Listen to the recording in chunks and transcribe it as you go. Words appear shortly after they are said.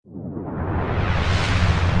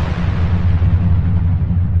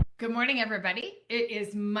Good morning, everybody. It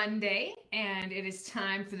is Monday and it is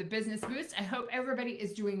time for the Business Boost. I hope everybody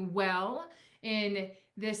is doing well in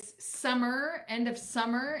this summer, end of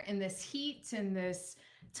summer, in this heat and this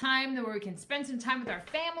time where we can spend some time with our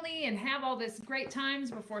family and have all this great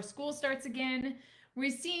times before school starts again.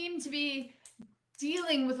 We seem to be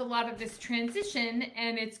dealing with a lot of this transition,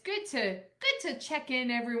 and it's good to check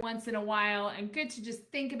in every once in a while and good to just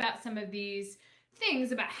think about some of these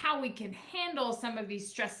things about how we can handle some of these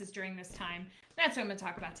stresses during this time. That's what I'm going to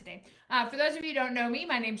talk about today. For those of you who don't know me,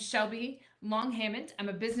 my name's Shelby Long Hammond. I'm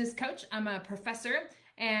a business coach. I'm a professor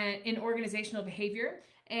in organizational behavior,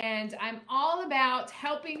 and I'm all about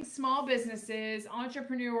helping small businesses,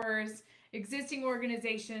 entrepreneurs, existing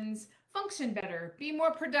organizations function better, be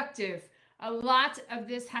more productive. A lot of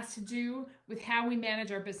this has to do with how we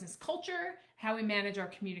manage our business culture, how we manage our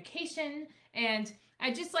communication, and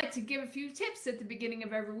I just like to give a few tips at the beginning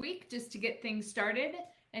of every week just to get things started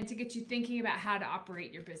and to get you thinking about how to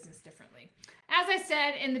operate your business differently. As I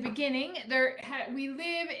said in the beginning, we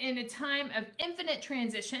live in a time of infinite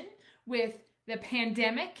transition with the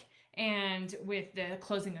pandemic and with the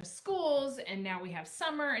closing of schools, and now we have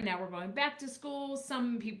summer, and now we're going back to school.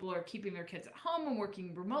 Some people are keeping their kids at home and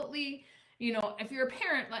working remotely. You know, if you're a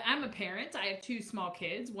parent, like I'm a parent, I have two small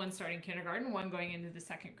kids, one starting kindergarten, one going into the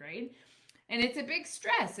second grade. And it's a big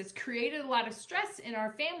stress. It's created a lot of stress in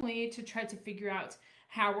our family to try to figure out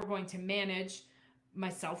how we're going to manage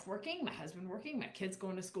myself working, my husband working, my kids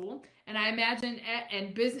going to school, and I imagine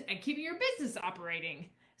and business and keeping your business operating.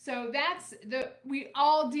 So we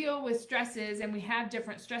all deal with stresses, and we have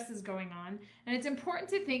different stresses going on, and it's important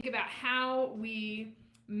to think about how we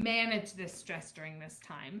manage this stress during this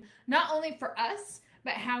time, not only for us,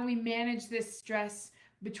 but how we manage this stress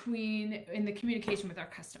in the communication with our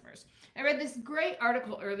customers. I read this great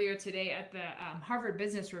article earlier today at the Harvard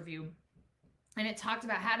Business Review, and it talked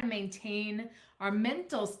about how to maintain our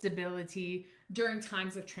mental stability during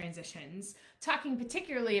times of transitions, talking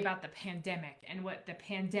particularly about the pandemic and what the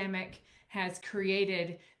pandemic has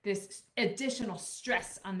created this additional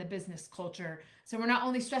stress on the business culture. So we're not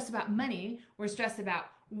only stressed about money, we're stressed about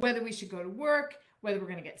whether we should go to work, whether we're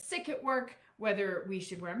going to get sick at work, whether we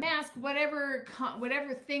should wear a mask, whatever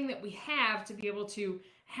thing that we have to be able to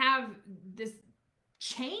have this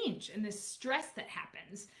change and this stress that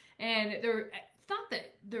happens. And I thought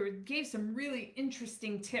that there gave some really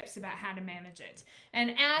interesting tips about how to manage it.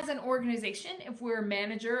 And as an organization, if we're a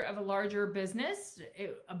manager of a larger business,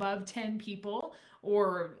 above 10 people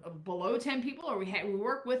or below 10 people, or we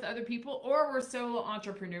work with other people, or we're solo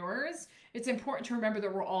entrepreneurs, it's important to remember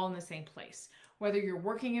that we're all in the same place. Whether you're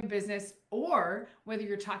working in business or whether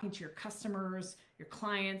you're talking to your customers, your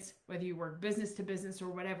clients, whether you work business to business or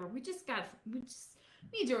whatever, we just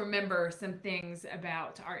need to remember some things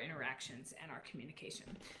about our interactions and our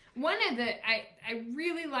communication. I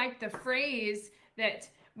really like the phrase that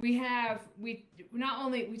we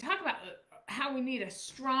talk about how we need a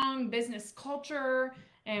strong business culture,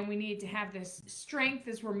 and we need to have this strength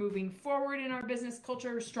as we're moving forward in our business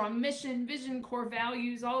culture, strong mission, vision, core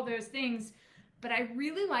values, all those things. But I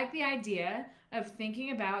really like the idea of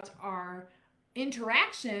thinking about our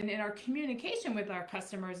interaction and our communication with our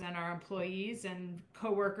customers and our employees and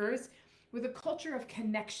coworkers with a culture of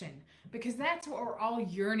connection, because that's what we're all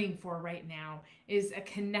yearning for right now, is a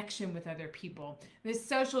connection with other people. This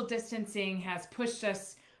social distancing has pushed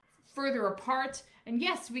us further apart, and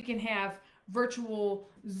yes, we can have virtual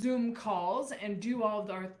Zoom calls and do all of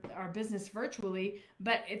our business virtually,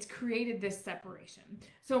 but it's created this separation.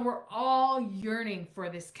 So we're all yearning for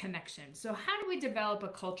this connection. So how do we develop a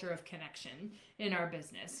culture of connection in our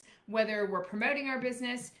business? Whether we're promoting our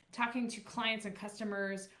business, talking to clients and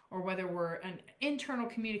customers, or whether we're an internal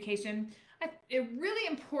communication, a really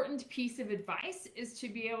important piece of advice is to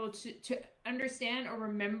be able to understand or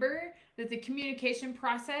remember that the communication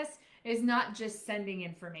process is not just sending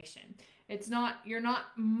information. You're not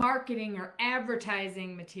marketing or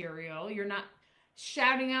advertising material. You're not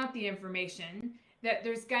shouting out the information. That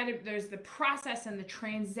there's the process and the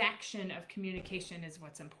transaction of communication is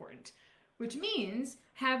what's important, which means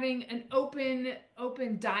having an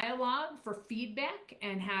open dialogue for feedback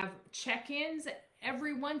and have check-ins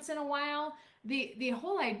every once in a while. The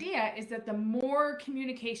whole idea is that the more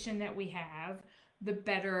communication that we have, the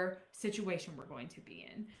better situation we're going to be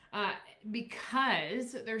in.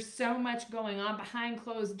 Because there's so much going on behind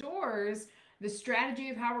closed doors, the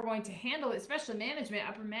strategy of how we're going to handle it, especially management,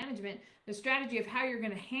 upper management, the strategy of how you're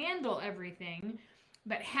going to handle everything,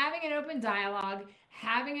 but having an open dialogue,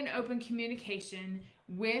 having an open communication,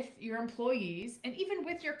 with your employees and even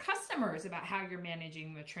with your customers about how you're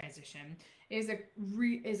managing the transition is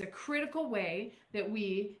a critical way that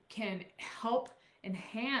we can help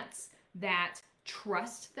enhance that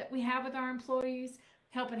trust that we have with our employees,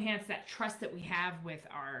 help enhance that trust that we have with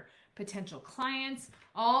our potential clients.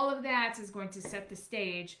 All of that is going to set the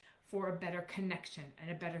stage for a better connection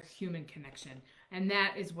and a better human connection. And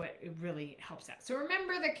that is what it really helps out. So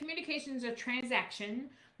remember that communication is a transaction,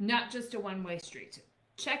 not just a one-way street.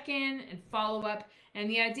 Check in and follow up. And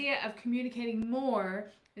the idea of communicating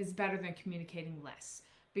more is better than communicating less,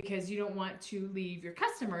 because you don't want to leave your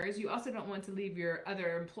customers. You also don't want to leave your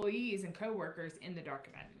other employees and coworkers in the dark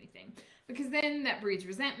about anything, because then that breeds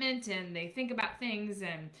resentment and they think about things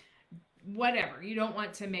and whatever. You don't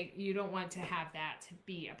want to have that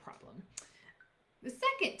be a problem. The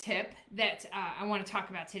second tip that I want to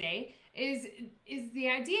talk about today is the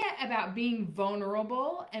idea about being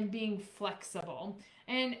vulnerable and being flexible.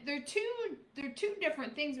 And they're two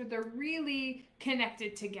different things, but they're really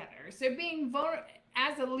connected together. So being vulnerable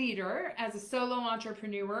as a leader, as a solo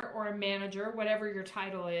entrepreneur or a manager, whatever your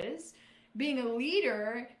title is, being a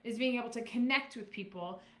leader is being able to connect with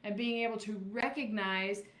people and being able to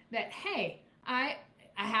recognize that, hey, I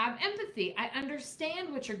have empathy. I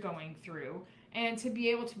understand what you're going through. And to be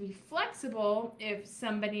able to be flexible if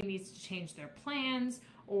somebody needs to change their plans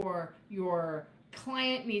or your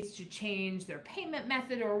client needs to change their payment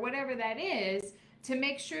method or whatever that is, to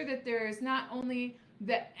make sure that there is not only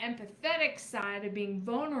the empathetic side of being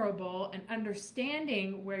vulnerable and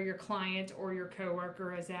understanding where your client or your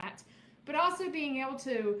coworker is at, but also being able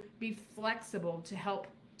to be flexible to help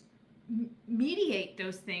mediate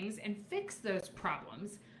those things and fix those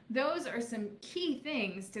problems. Those are some key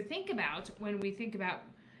things to think about when we think about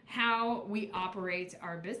how we operate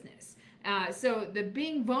our business. So the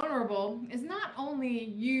being vulnerable is not only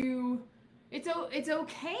you, it's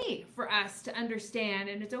okay for us to understand,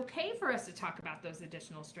 and it's okay for us to talk about those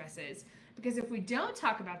additional stresses, because if we don't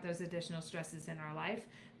talk about those additional stresses in our life,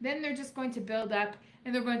 then they're just going to build up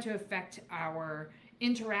and they're going to affect our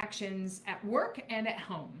interactions at work and at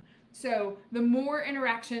home. So the more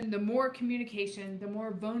interaction, the more communication, the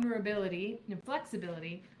more vulnerability and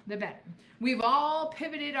flexibility, the better. We've all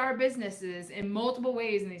pivoted our businesses in multiple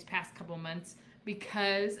ways in these past couple months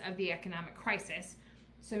because of the economic crisis.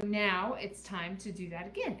 So now it's time to do that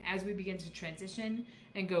again as we begin to transition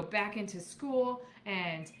and go back into school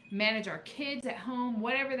and manage our kids at home,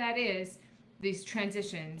 whatever that is, these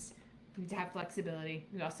transitions. We need to have flexibility.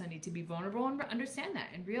 We also need to be vulnerable and understand that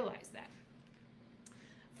and realize that.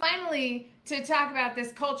 Finally, to talk about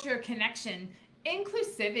this culture of connection,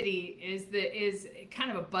 inclusivity is kind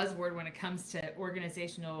of a buzzword when it comes to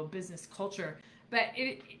organizational business culture, but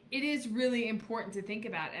it is really important to think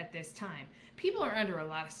about at this time. People are under a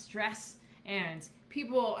lot of stress, and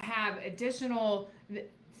people have additional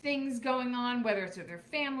things going on, whether it's with their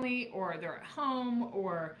family or they're at home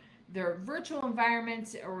or their virtual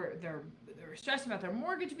environment, or they're stressed about their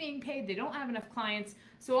mortgage being paid, they don't have enough clients.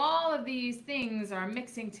 So all of these things are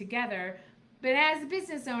mixing together. But as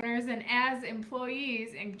business owners and as employees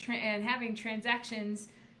and having transactions,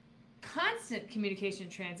 constant communication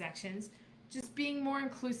transactions, just being more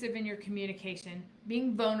inclusive in your communication,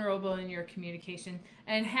 being vulnerable in your communication,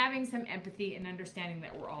 and having some empathy and understanding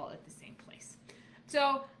that we're all at the same place.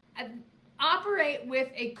 So operate with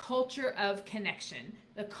a culture of connection.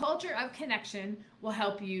 The culture of connection will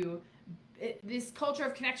help you. This culture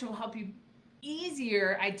of connection will help you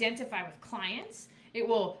easier identify with clients. It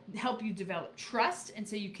will help you develop trust, and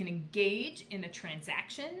so you can engage in a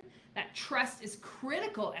transaction. That trust is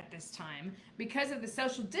critical at this time. Because of the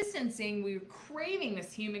social distancing, we're craving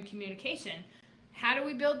this human communication. How do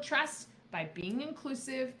we build trust? By being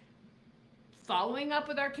inclusive, following up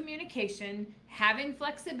with our communication, having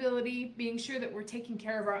flexibility, being sure that we're taking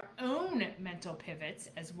care of our own mental pivots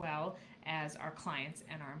as well as our clients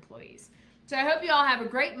and our employees. So I hope you all have a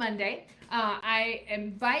great Monday. I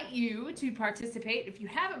invite you to participate, if you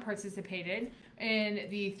haven't participated, in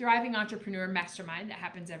the Thriving Entrepreneur Mastermind that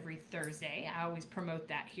happens every Thursday. I always promote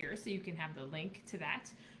that here, so you can have the link to that.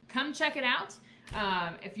 Come check it out.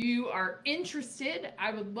 If you are interested,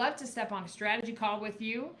 I would love to step on a strategy call with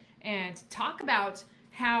you and talk about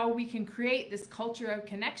how we can create this culture of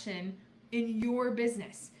connection in your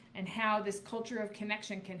business, and how this culture of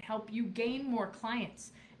connection can help you gain more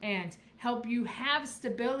clients and help you have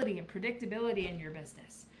stability and predictability in your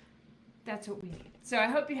business. That's what we need. So I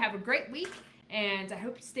hope you have a great week, and I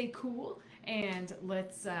hope you stay cool, and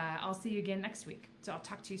I'll see you again next week. So I'll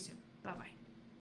talk to you soon. Bye-bye.